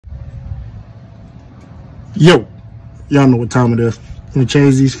Yo, y'all know what time it is. Gonna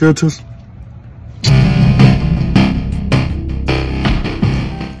change these filters.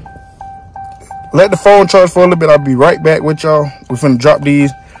 Let the phone charge for a little bit. I'll be right back with y'all. We're finna drop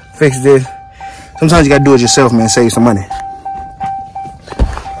these, fix this. Sometimes you gotta do it yourself, man, save some money.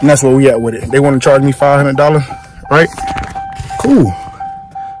 And that's where we at with it. They wanna charge me $500, right? Cool.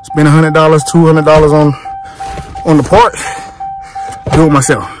 Spend $100, $200 on the part. Do it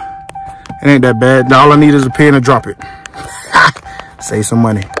myself. It ain't that bad. All I need is a pen to drop it. Save some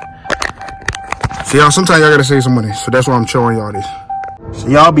money. See, y'all, sometimes y'all gotta save some money. So that's why I'm showing y'all this. So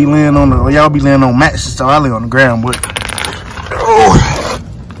y'all be laying on mattresses, so I lay on the ground, but oh.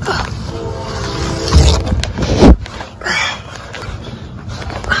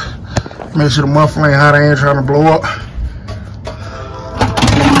 Make sure the muffler ain't hot. I ain't trying to blow up.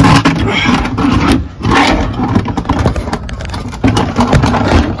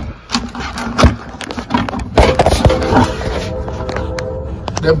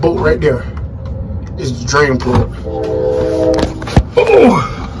 That bolt right there is the drain plug. Oh.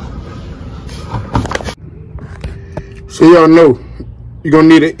 So y'all know you're gonna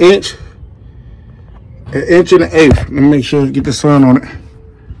need an inch and an eighth. Let me make sure to get the sun on it.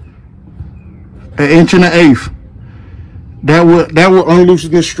 An inch and an eighth. That will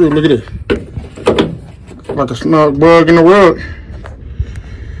unloosen this screw. Look at it. Like a snug bug in the rug.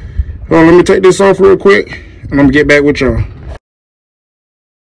 Hold on, let me take this off real quick and I'm gonna get back with y'all.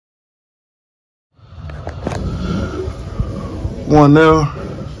 One now.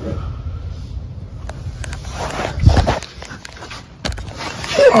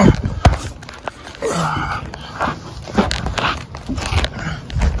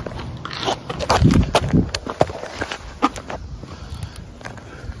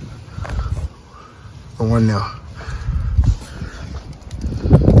 One now.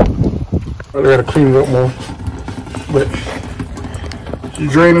 I gotta clean it up more, but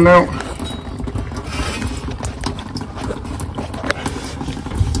she's draining out.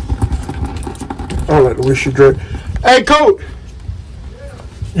 I like the way she drain. Hey, Coach,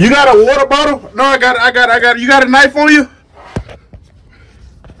 you got a water bottle? No, I got it. You got a knife on you?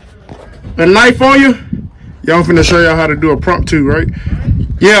 A knife on you? Y'all, I'm finna show y'all how to do a prompt too, right?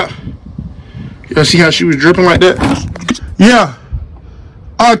 Yeah. Y'all see how she was dripping like that? Yeah.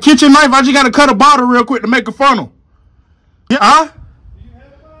 Kitchen knife, I just gotta cut a bottle real quick to make a funnel. Yeah, huh?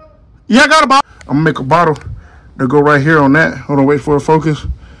 Yeah, I got a bottle. I'm gonna make a bottle that go right here on that. Hold on, wait for it to focus.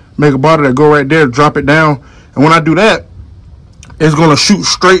 Make a bottle that go right there, drop it down. And when I do that, it's gonna shoot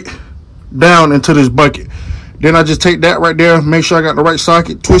straight down into this bucket. Then I just take that right there, make sure I got the right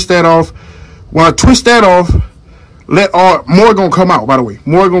socket, twist that off. When I twist that off, more gonna come out, by the way.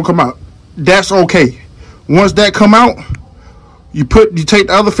 More gonna come out. That's okay. Once that come out, you take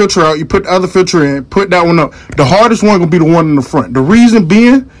the other filter out, you put the other filter in, put that one up. The hardest one gonna be the one in the front. The reason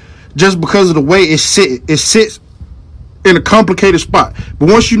being, just because of the way it sits in a complicated spot. But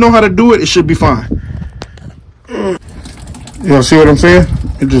once you know how to do it, it should be fine. Y'all see what I'm saying?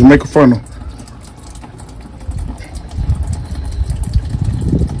 It just make a funnel.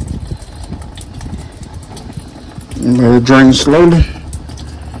 Let it drain slowly.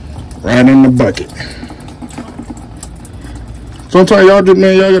 Right in the bucket. Sometimes y'all just,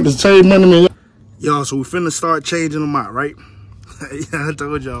 man, y'all got to save money, man. Y'all, so we finna start changing them out, right? Yeah, I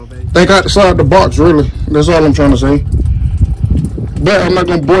told y'all, man. Think outside the box, really. That's all I'm trying to say. But I'm not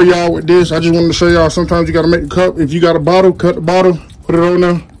gonna bore y'all with this. I just wanted to show y'all sometimes you gotta make a cup. If you got a bottle, cut the bottle, put it on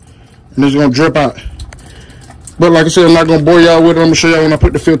there, and it's gonna drip out. But like I said, I'm not gonna bore y'all with it. I'm gonna show y'all when I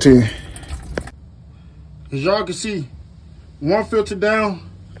put the filter in. As y'all can see, one filter down.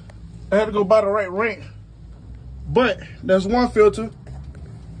 I had to go buy the right wrench, but that's one filter.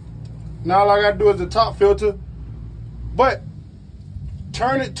 Now all I gotta do is the top filter, but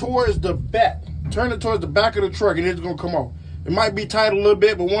turn it towards the back. Turn it towards the back of the truck and it's gonna come off. It might be tight a little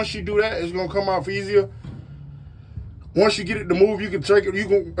bit, but once you do that, it's gonna come off easier. Once you get it to move, you can take it. You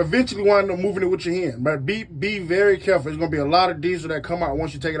can eventually wind up moving it with your hand, but be very careful. There's gonna be a lot of diesel that come out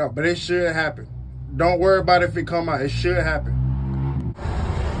once you take it out, but it should happen. Don't worry about it if it come out. It should happen.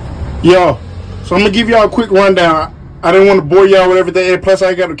 Yo, so I'm gonna give y'all a quick rundown. I didn't want to bore y'all with everything, and plus I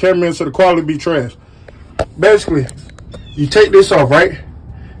ain't got the camera in, so the quality be trash. Basically, you take this off, right?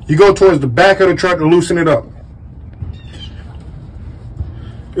 You go towards the back of the truck to loosen it up.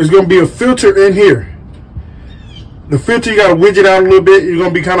 There's gonna be a filter in here. The filter, you gotta wedge it out a little bit. It's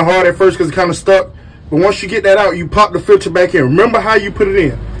gonna be kind of hard at first because it's kind of stuck. But once you get that out, you pop the filter back in. Remember how you put it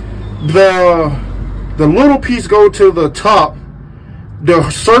in. The little piece go to the top. The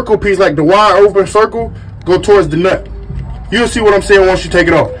circle piece, like the wide open circle, go towards the nut. You'll see what I'm saying once you take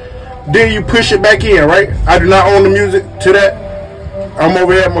it off. Then you push it back in, right? I do not own the music to that. I'm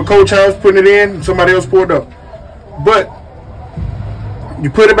over here at my coach house putting it in. Somebody else pulled up. But you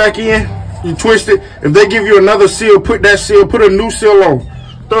put it back in, you twist it. If they give you another seal, put that seal, put a new seal on.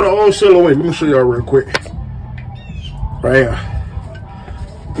 Throw the old seal away. Let me show y'all real quick. Right here.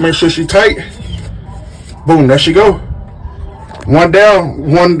 Make sure she tight. Boom, there she go. One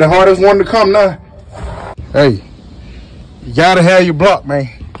down, one the hardest one to come now. Hey, you gotta have your block, man.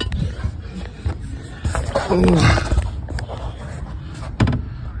 Ooh.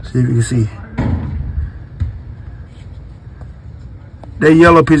 See if you can see. That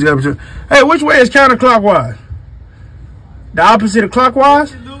yellow piece got to. Hey, which way is counterclockwise? The opposite of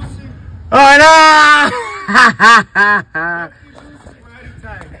clockwise? Oh no!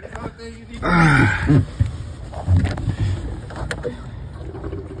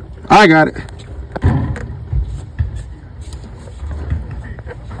 I got it.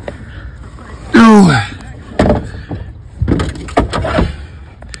 Ooh.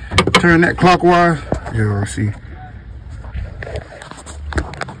 Turn that clockwise. Yeah, let's see.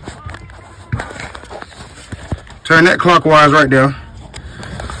 Turn that clockwise right there.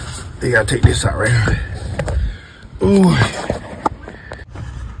 You gotta take this out right here. Ooh.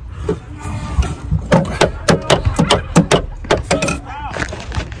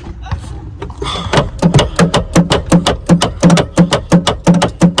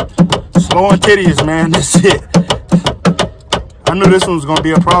 Slow and tedious, man. That's it. I knew this one was gonna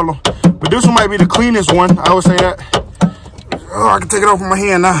be a problem, but this one might be the cleanest one. I would say that. Oh, I can take it off with my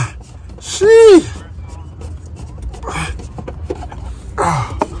hand now. Sheesh.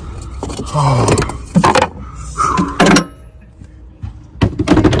 Oh.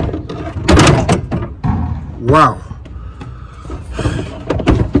 Wow.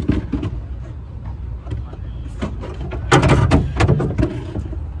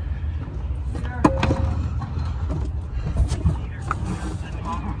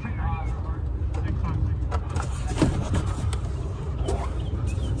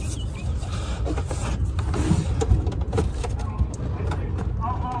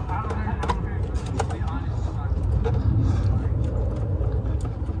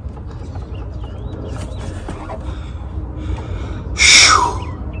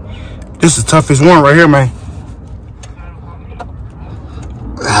 This is the toughest one right here, man.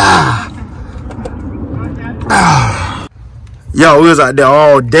 Y'all, we was out there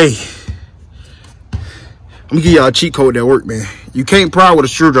all day. Let me give y'all a cheat code that work, man. You can't pry with a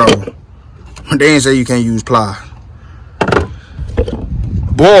screwdriver. They ain't say you can't use pliers.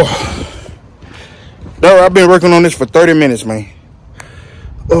 Boy, I've been working on this for 30 minutes, man.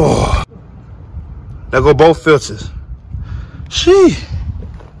 Oh, there go both filters. Shee.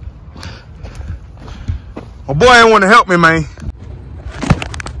 My boy ain't want to help me, man.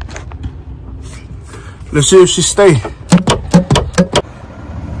 Let's see if she stay.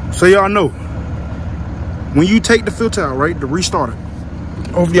 So y'all know, when you take the filter out, right, to restart it.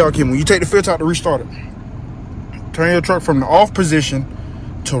 Hopefully y'all can. When you take the filter out to restart it, turn your truck from the off position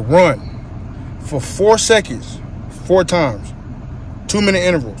to run for 4 seconds, 4 times, 2-minute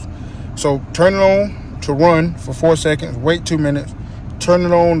intervals. So turn it on to run for 4 seconds, wait 2 minutes, turn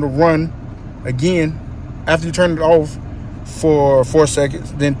it on to run again. After you turn it off for 4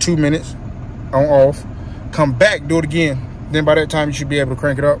 seconds, then 2 minutes on off, come back, do it again. Then by that time, you should be able to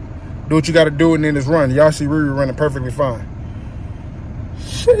crank it up. Do what you got to do, and then just run. Y'all see Riri running perfectly fine.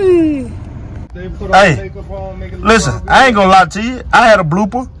 Hey, listen, I ain't gonna lie to you. I had a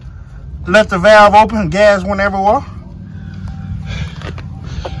blooper. Left the valve open, gas went everywhere.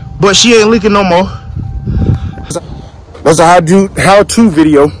 But she ain't leaking no more. That's a how-to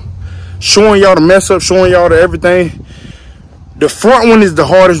video. Showing y'all the mess up, showing y'all the everything. The front one is the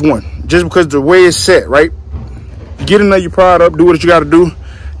hardest one, just because the way it's set, right? You get in there, you pry it up, do what you gotta do.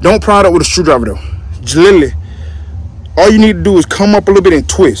 Don't pry it up with a screwdriver though. Just literally, all you need to do is come up a little bit and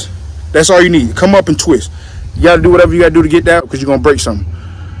twist. That's all you need, come up and twist. You gotta do whatever you gotta do to get that, because you're gonna break something.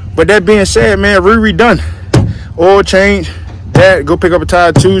 But that being said, man, Riri done. Oil change, that, go pick up a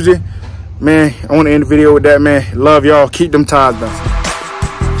tire Tuesday. Man, I wanna end the video with that, man. Love y'all, keep them tires done.